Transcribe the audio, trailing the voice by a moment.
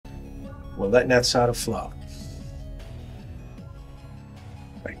We're letting that solder flow.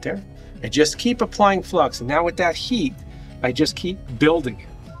 Right there. I just keep applying flux, and now with that heat, I just keep building it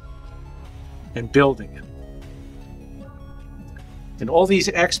and building it. And all these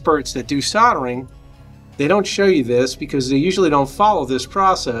experts that do soldering, they don't show you this because they usually don't follow this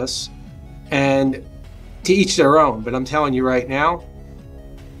process, and to each their own. But I'm telling you right now,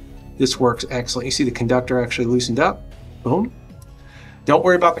 this works excellent. You see the conductor actually loosened up. Boom. Don't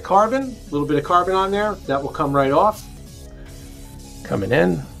worry about the carbon. A little bit of carbon on there. That will come right off. Coming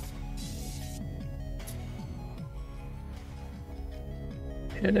in.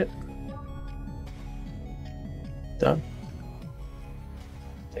 Hit it. Done.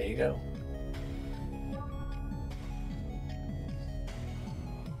 There you go.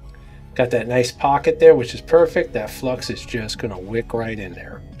 Got that nice pocket there, which is perfect. That flux is just going to wick right in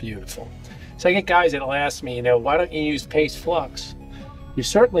there. Beautiful. So I get guys that'll ask me, why don't you use paste flux? You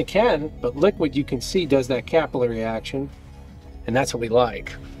certainly can, but liquid, you can see, does that capillary action, and that's what we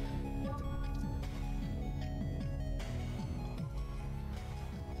like.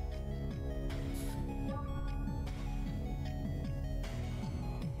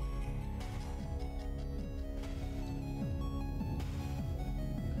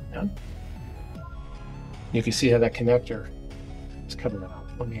 You can see how that connector is coming out.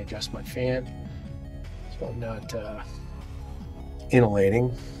 Let me adjust my fan so I'm not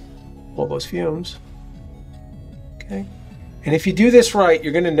inhalating all those fumes. Okay. And if you do this right,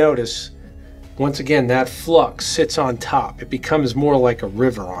 you're going to notice, once again, that flux sits on top. It becomes more like a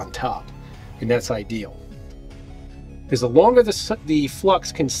river on top, and that's ideal. Because the longer the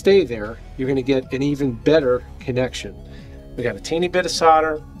flux can stay there, you're going to get an even better connection. We got a teeny bit of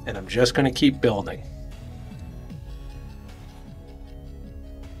solder, and I'm just going to keep building.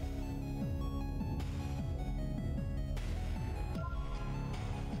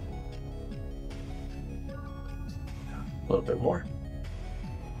 A little bit more.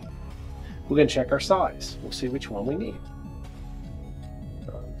 We're going to check our size. We'll see which one we need.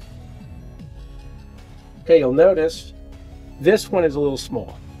 Okay, you'll notice this one is a little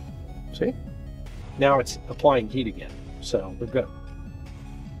small. See? Now it's applying heat again, so we're good.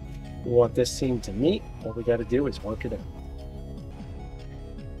 We want this seam to meet. All we got to do is work it out.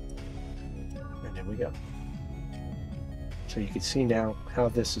 And there we go. So you can see now how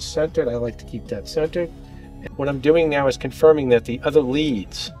this is centered. I like to keep that centered. What I'm doing now is confirming that the other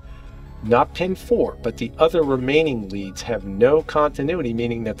leads, not pin 4, but the other remaining leads have no continuity,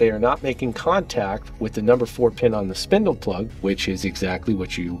 meaning that they are not making contact with the number 4 pin on the spindle plug, which is exactly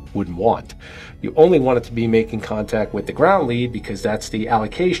what you would want. You only want it to be making contact with the ground lead because that's the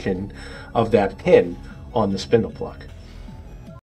allocation of that pin on the spindle plug.